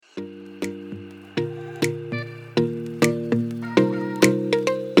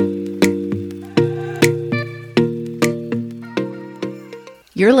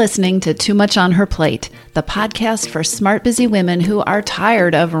You're listening to Too Much on Her Plate, the podcast for smart, busy women who are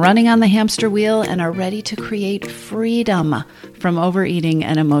tired of running on the hamster wheel and are ready to create freedom from overeating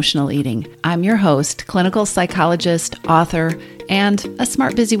and emotional eating. I'm your host, clinical psychologist, author, and a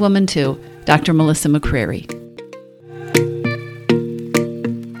smart, busy woman too, Dr. Melissa McCreary.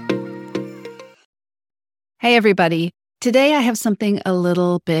 Hey, everybody. Today, I have something a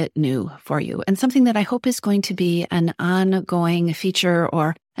little bit new for you and something that I hope is going to be an ongoing feature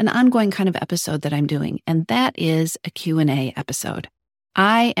or an ongoing kind of episode that I'm doing, and that is a Q&A episode.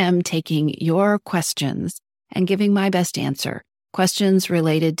 I am taking your questions and giving my best answer. Questions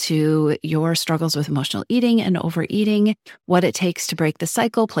related to your struggles with emotional eating and overeating, what it takes to break the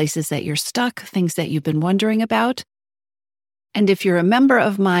cycle, places that you're stuck, things that you've been wondering about. And if you're a member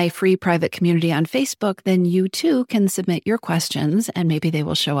of my free private community on Facebook, then you too can submit your questions and maybe they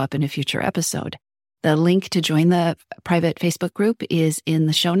will show up in a future episode. The link to join the private Facebook group is in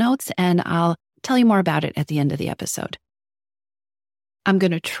the show notes, and I'll tell you more about it at the end of the episode. I'm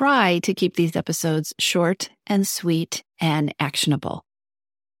going to try to keep these episodes short and sweet and actionable,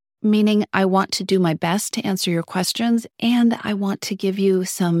 meaning I want to do my best to answer your questions, and I want to give you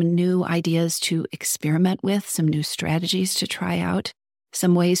some new ideas to experiment with, some new strategies to try out,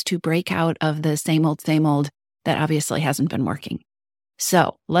 some ways to break out of the same old that obviously hasn't been working.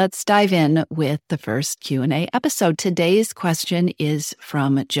 So let's dive in with the first Q&A episode. Today's question is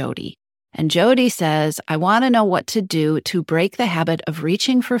from Jody. And Jody says, I want to know what to do to break the habit of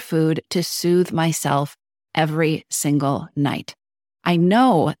reaching for food to soothe myself every single night. I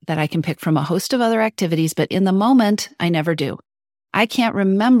know that I can pick from a host of other activities, but in the moment, I never do. I can't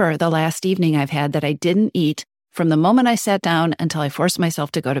remember the last evening I've had that I didn't eat from the moment I sat down until I forced myself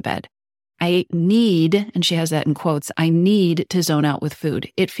to go to bed. I need, and she has that in quotes, I need to zone out with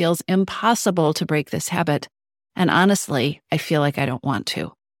food. It feels impossible to break this habit. And honestly, I feel like I don't want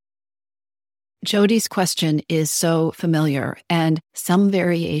to. Jody's question is so familiar, and some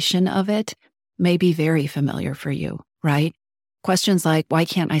variation of it may be very familiar for you, right? Questions like, why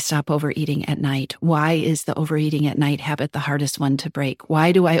can't I stop overeating at night? Why is the overeating at night habit the hardest one to break?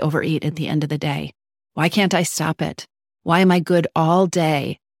 Why do I overeat at the end of the day? Why can't I stop it? Why am I good all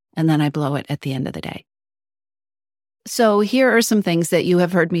day and then I blow it at the end of the day? So here are some things that you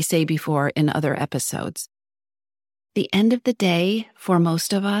have heard me say before in other episodes. The end of the day, for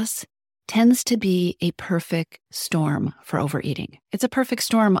most of us, tends to be a perfect storm for overeating. It's a perfect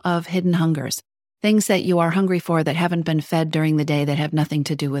storm of hidden hungers. Things that you are hungry for that haven't been fed during the day that have nothing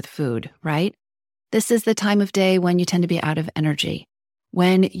to do with food, right? This is the time of day when you tend to be out of energy.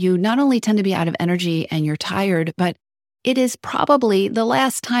 When you not only tend to be out of energy and you're tired, but it is probably the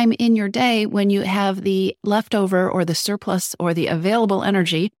last time in your day when you have the leftover or the surplus or the available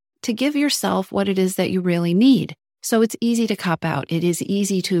energy to give yourself what it is that you really need. So it's easy to cop out. It is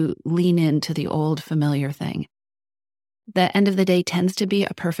easy to lean into the old familiar thing. The end of the day tends to be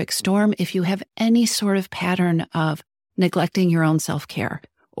a perfect storm if you have any sort of pattern of neglecting your own self-care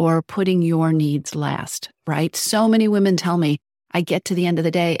or putting your needs last, right? So many women tell me, I get to the end of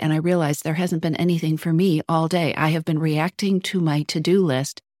the day and I realize there hasn't been anything for me all day. I have been reacting to my to-do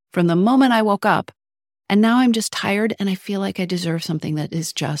list from the moment I woke up, and now I'm just tired and I feel like I deserve something that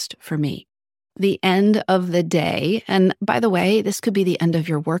is just for me. The end of the day, and by the way, this could be the end of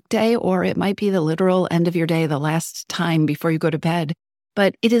your workday, or it might be the literal end of your day, the last time before you go to bed,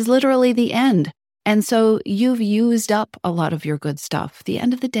 but it is literally the end. And so you've used up a lot of your good stuff. The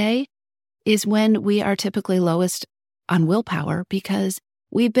end of the day is when we are typically lowest on willpower because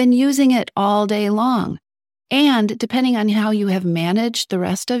we've been using it all day long. And depending on how you have managed the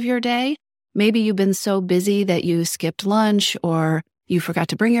rest of your day, maybe you've been so busy that you skipped lunch, or you forgot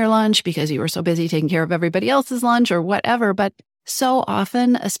to bring your lunch because you were so busy taking care of everybody else's lunch or whatever. But so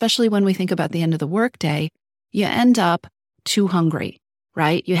often, especially when we think about the end of the workday, you end up too hungry,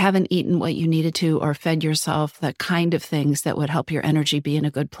 right? You haven't eaten what you needed to or fed yourself the kind of things that would help your energy be in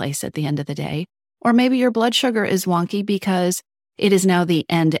a good place at the end of the day. Or maybe your blood sugar is wonky because it is now the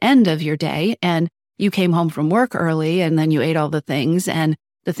end of your day and you came home from work early and then you ate all the things, and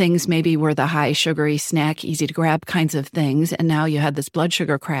the things maybe were the high sugary snack, easy to grab kinds of things. And now you had this blood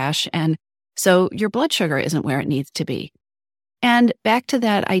sugar crash. And so your blood sugar isn't where it needs to be. And back to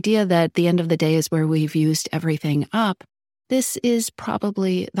that idea that the end of the day is where we've used everything up. This is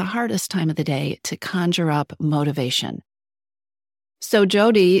probably the hardest time of the day to conjure up motivation. So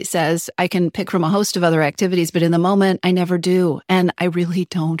Jody says, I can pick from a host of other activities, but in the moment I never do. And I really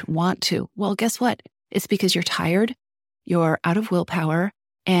don't want to. Well, guess what? It's because you're tired, you're out of willpower,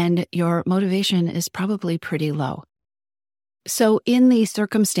 and your motivation is probably pretty low. So in these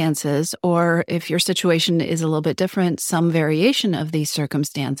circumstances, or if your situation is a little bit different, some variation of these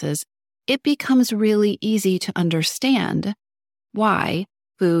circumstances, it becomes really easy to understand why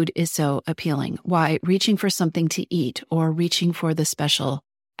food is so appealing, why reaching for something to eat or reaching for the special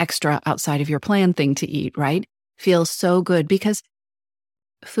extra outside of your plan thing to eat, right, feels so good because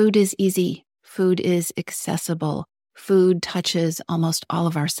food is easy, food is accessible, food touches almost all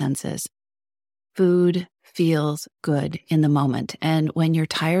of our senses. Food feels good in the moment. And when you're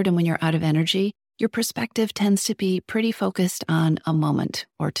tired and when you're out of energy, your perspective tends to be pretty focused on a moment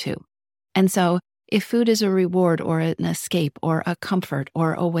or two. And so if food is a reward or an escape or a comfort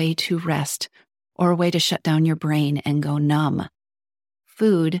or a way to rest or a way to shut down your brain and go numb,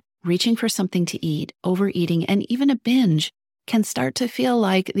 food, reaching for something to eat, overeating, and even a binge can start to feel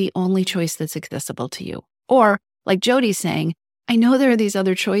like the only choice that's accessible to you. Or like Jody's saying, I know there are these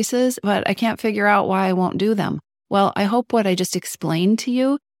other choices, but I can't figure out why I won't do them. Well, I hope what I just explained to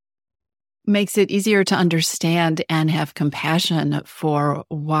you makes it easier to understand and have compassion for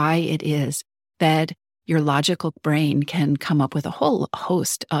why it is that your logical brain can come up with a whole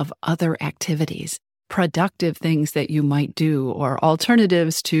host of other activities, productive things that you might do, or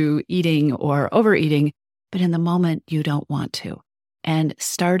alternatives to eating or overeating, but in the moment you don't want to. And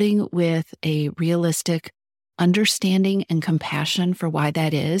starting with a realistic understanding and compassion for why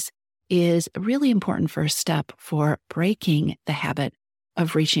that is a really important first step for breaking the habit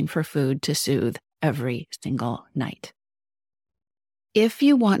of reaching for food to soothe every single night. If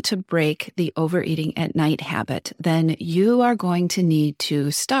you want to break the overeating at night habit, then you are going to need to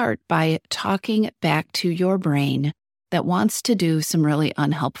start by talking back to your brain that wants to do some really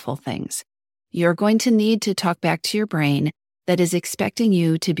unhelpful things. You're going to need to talk back to your brain that is expecting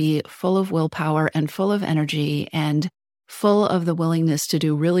you to be full of willpower and full of energy and full of the willingness to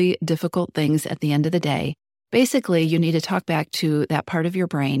do really difficult things at the end of the day. Basically, you need to talk back to that part of your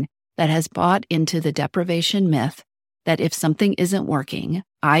brain that has bought into the deprivation myth that if something isn't working,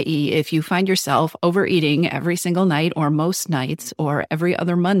 i.e., if you find yourself overeating every single night or most nights or every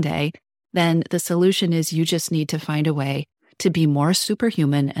other Monday, then the solution is you just need to find a way to be more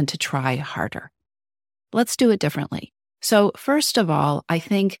superhuman and to try harder. Let's do it differently. So first of all, I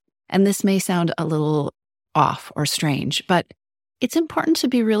think, and this may sound a little off or strange, but it's important to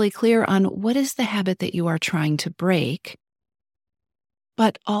be really clear on what is the habit that you are trying to break,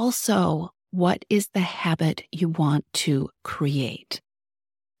 but also what is the habit you want to create.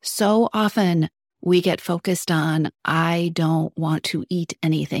 So often we get focused on, I don't want to eat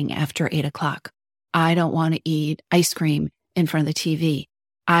anything after 8 o'clock. I don't want to eat ice cream in front of the TV.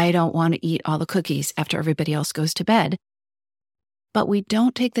 I don't want to eat all the cookies after everybody else goes to bed. But we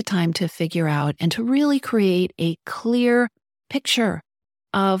don't take the time to figure out and to really create a clear picture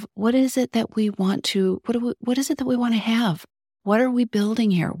of what is it that we want to, what is it that we want to have? What are we building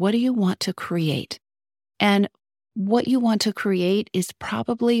here? What do you want to create? And what you want to create is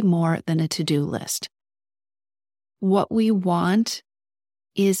probably more than a to-do list. What we want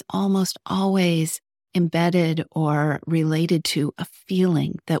is almost always embedded or related to a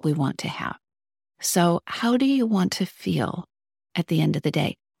feeling that we want to have. So how do you want to feel at the end of the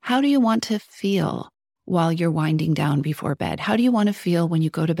day? How do you want to feel while you're winding down before bed? How do you want to feel when you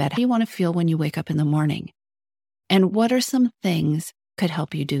go to bed? How do you want to feel when you wake up in the morning? And what are some things could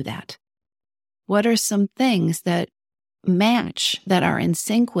help you do that? What are some things that match, that are in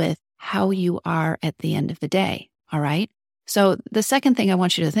sync with how you are at the end of the day? All right. So the second thing I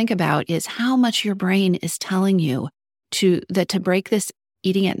want you to think about is how much your brain is telling you to break this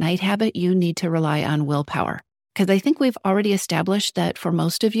eating at night habit, you need to rely on willpower. Because I think we've already established that for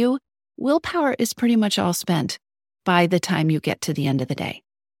most of you, willpower is pretty much all spent by the time you get to the end of the day.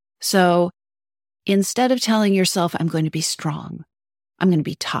 So instead of telling yourself, I'm going to be strong, I'm going to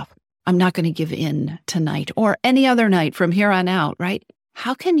be tough, I'm not going to give in tonight or any other night from here on out, right?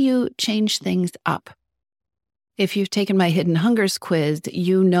 How can you change things up? If you've taken my hidden hungers quiz,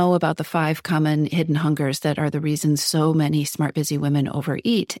 you know about the 5 common hidden hungers that are the reasons so many smart, busy women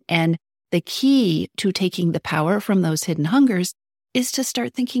overeat. And the key to taking the power from those hidden hungers is to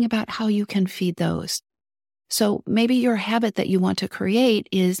start thinking about how you can feed those. So maybe your habit that you want to create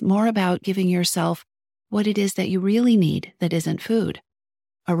is more about giving yourself what it is that you really need that isn't food: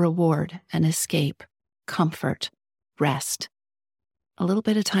 a reward, an escape, comfort, rest, a little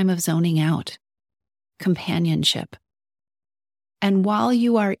bit of time of zoning out, companionship. And while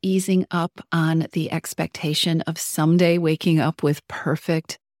you are easing up on the expectation of someday waking up with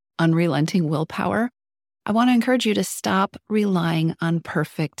perfect, unrelenting willpower, I want to encourage you to stop relying on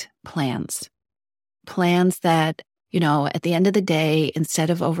perfect plans. Plans that, at the end of the day,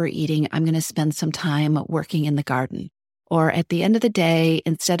 instead of overeating, I'm going to spend some time working in the garden. Or at the end of the day,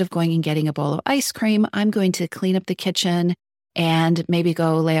 instead of going and getting a bowl of ice cream, I'm going to clean up the kitchen and maybe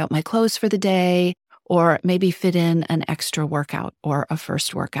go lay out my clothes for the day, or maybe fit in an extra workout or a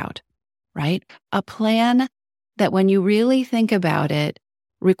first workout, right? A plan that, when you really think about it,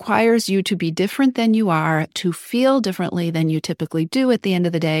 requires you to be different than you are, to feel differently than you typically do at the end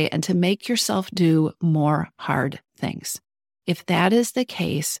of the day, and to make yourself do more hard things. If that is the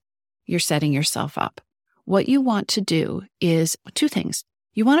case, you're setting yourself up. What you want to do is two things.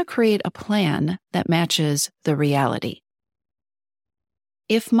 You want to create a plan that matches the reality.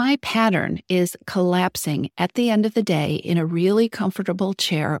 If my pattern is collapsing at the end of the day in a really comfortable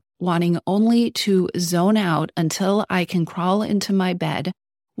chair, wanting only to zone out until I can crawl into my bed,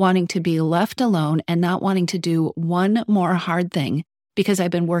 wanting to be left alone and not wanting to do one more hard thing because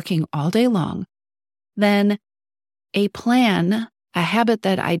I've been working all day long, then a plan, a habit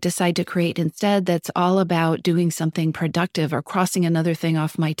that I decide to create instead that's all about doing something productive or crossing another thing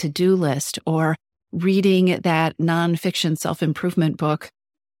off my to-do list or reading that nonfiction self-improvement book,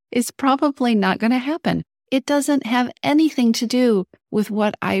 is probably not going to happen. It doesn't have anything to do with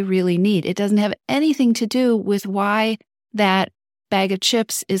what I really need. It doesn't have anything to do with why that bag of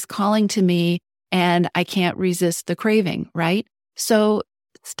chips is calling to me and I can't resist the craving, right? So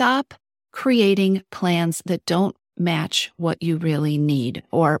stop creating plans that don't match what you really need,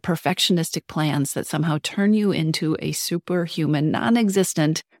 or perfectionistic plans that somehow turn you into a superhuman,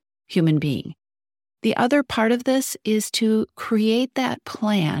 non-existent human being. The other part of this is to create that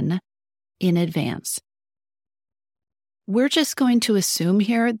plan in advance. We're just going to assume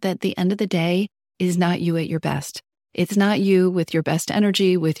here that the end of the day is not you at your best. It's not you with your best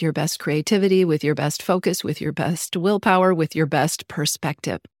energy, with your best creativity, with your best focus, with your best willpower, with your best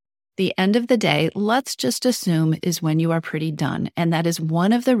perspective. The end of the day, let's just assume, is when you are pretty done. And that is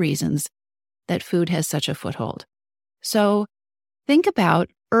one of the reasons that food has such a foothold. So think about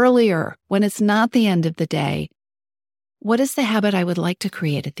earlier, when it's not the end of the day, what is the habit I would like to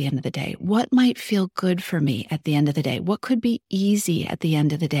create at the end of the day? What might feel good for me at the end of the day? What could be easy at the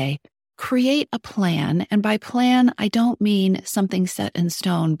end of the day? Create a plan. And by plan, I don't mean something set in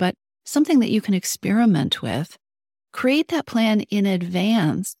stone, but something that you can experiment with. Create that plan in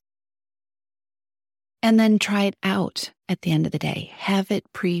advance and then try it out at the end of the day. Have it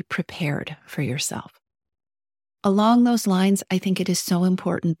pre-prepared for yourself. Along those lines, I think it is so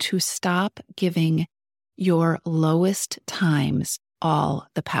important to stop giving your lowest times all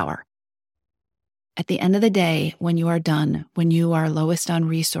the power. At the end of the day, when you are done, when you are lowest on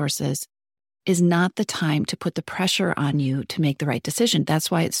resources, is not the time to put the pressure on you to make the right decision. That's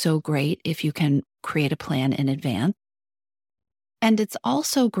why it's so great if you can create a plan in advance. And it's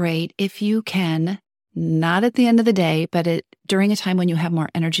also great if you can, not at the end of the day, but during a time when you have more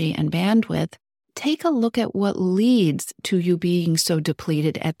energy and bandwidth, take a look at what leads to you being so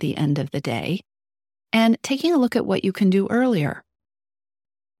depleted at the end of the day and taking a look at what you can do earlier.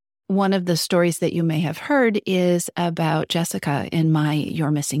 One of the stories that you may have heard is about Jessica in my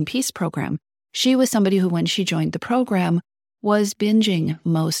You're Missing Piece program. She was somebody who, when she joined the program, was binging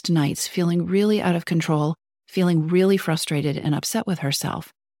most nights, feeling really out of control, feeling really frustrated and upset with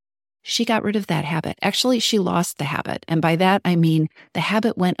herself. She got rid of that habit. Actually, she lost the habit. And by that, I mean the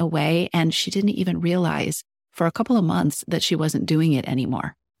habit went away and she didn't even realize for a couple of months that she wasn't doing it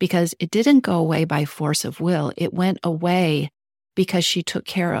anymore, because it didn't go away by force of will. It went away because she took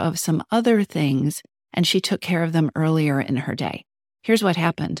care of some other things and she took care of them earlier in her day. Here's what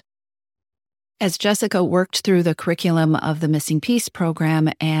happened. As Jessica worked through the curriculum of the Missing Piece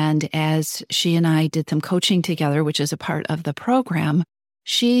program, and as she and I did some coaching together, which is a part of the program,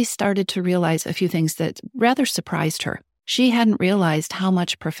 she started to realize a few things that rather surprised her. She hadn't realized how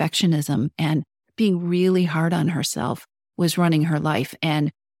much perfectionism and being really hard on herself was running her life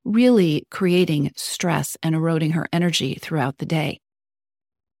and really creating stress and eroding her energy throughout the day.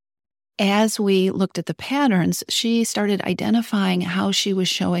 As we looked at the patterns, she started identifying how she was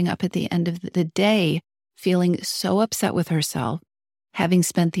showing up at the end of the day, feeling so upset with herself, having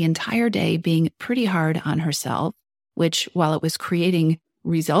spent the entire day being pretty hard on herself, which, while it was creating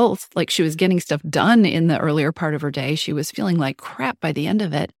results, like she was getting stuff done in the earlier part of her day, she was feeling like crap by the end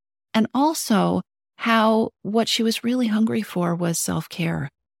of it. And also how what she was really hungry for was self-care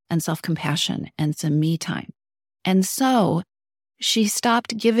and self-compassion and some me time. And so she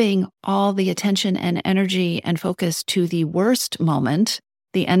stopped giving all the attention and energy and focus to the worst moment,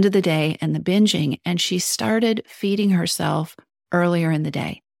 the end of the day and the binging, and she started feeding herself earlier in the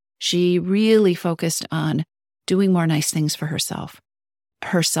day. She really focused on doing more nice things for herself,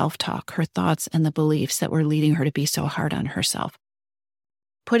 her self-talk, her thoughts, and the beliefs that were leading her to be so hard on herself.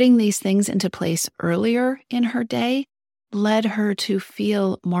 Putting these things into place earlier in her day led her to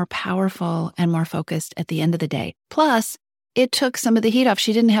feel more powerful and more focused at the end of the day. Plus, it took some of the heat off.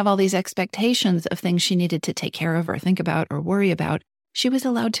 She didn't have all these expectations of things she needed to take care of or think about or worry about. She was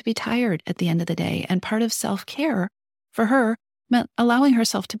allowed to be tired at the end of the day. And part of self-care for her meant allowing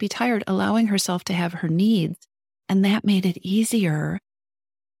herself to be tired, allowing herself to have her needs. And that made it easier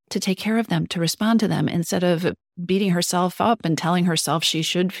to take care of them, to respond to them, instead of beating herself up and telling herself she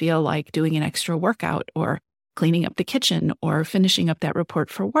should feel like doing an extra workout or cleaning up the kitchen or finishing up that report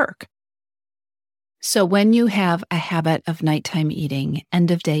for work. So when you have a habit of nighttime eating,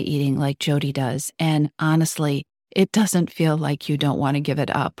 end of day eating like Jody does, and honestly, it doesn't feel like you don't want to give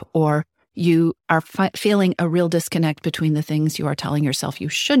it up, or you are feeling a real disconnect between the things you are telling yourself you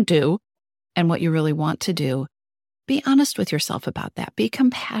should do and what you really want to do, be honest with yourself about that. Be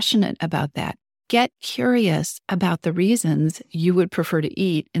compassionate about that. Get curious about the reasons you would prefer to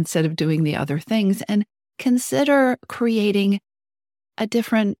eat instead of doing the other things, and consider creating a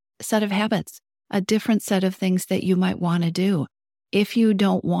different set of habits, a different set of things that you might want to do. If you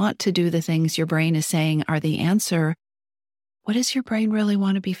don't want to do the things your brain is saying are the answer, what does your brain really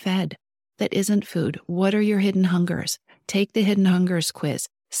want to be fed that isn't food? What are your hidden hungers? Take the hidden hungers quiz.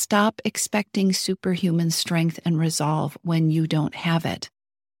 Stop expecting superhuman strength and resolve when you don't have it.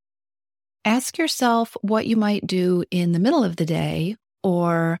 Ask yourself what you might do in the middle of the day,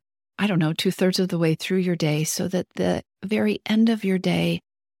 or, 2/3 of the way through your day, so that the very end of your day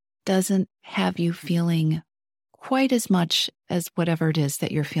doesn't have you feeling quite as much as whatever it is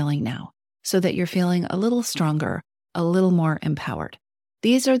that you're feeling now, so that you're feeling a little stronger, a little more empowered.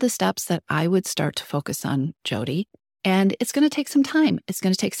 These are the steps that I would start to focus on, Jody. And it's going to take some time. It's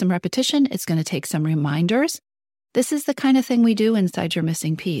going to take some repetition. It's going to take some reminders. This is the kind of thing we do inside Your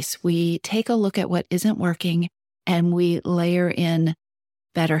Missing Piece. We take a look at what isn't working and we layer in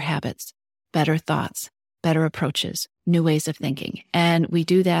better habits, better thoughts, better approaches, new ways of thinking. And we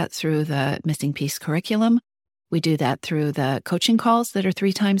do that through the Missing Piece curriculum. We do that through the coaching calls that are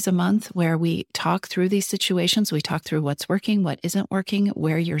 3 times a month, where we talk through these situations. We talk through what's working, what isn't working,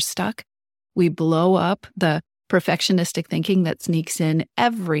 where you're stuck. We blow up the perfectionistic thinking that sneaks in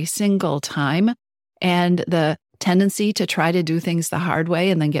every single time, and the tendency to try to do things the hard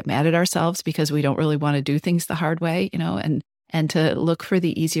way and then get mad at ourselves because we don't really want to do things the hard way, and to look for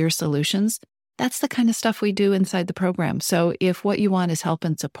the easier solutions. That's the kind of stuff we do inside the program. So if what you want is help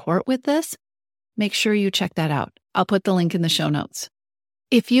and support with this, make sure you check that out. I'll put the link in the show notes.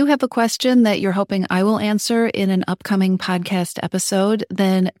 If you have a question that you're hoping I will answer in an upcoming podcast episode,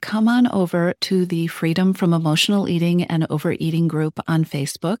 then come on over to the Freedom from Emotional Eating and Overeating group on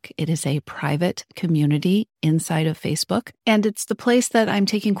Facebook. It is a private community inside of Facebook, and it's the place that I'm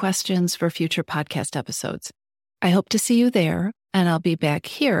taking questions for future podcast episodes. I hope to see you there, and I'll be back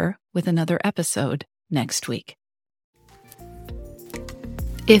here with another episode next week.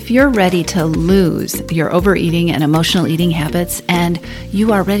 If you're ready to lose your overeating and emotional eating habits, and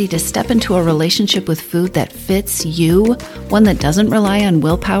you are ready to step into a relationship with food that fits you, one that doesn't rely on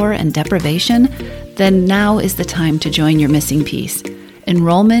willpower and deprivation, then now is the time to join Your Missing Piece.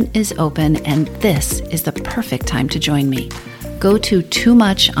 Enrollment is open, and this is the perfect time to join me. Go to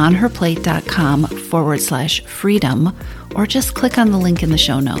toomuchonherplate.com/freedom, or just click on the link in the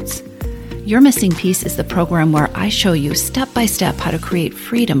show notes. Your Missing Piece is the program where I show you step-by-step how to create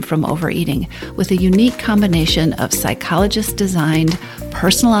freedom from overeating with a unique combination of psychologist-designed,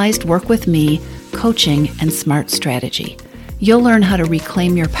 personalized work with me, coaching, and smart strategy. You'll learn how to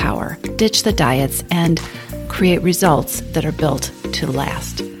reclaim your power, ditch the diets, and create results that are built to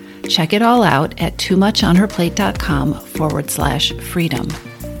last. Check it all out at toomuchonherplate.com/freedom,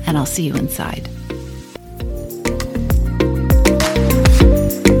 and I'll see you inside.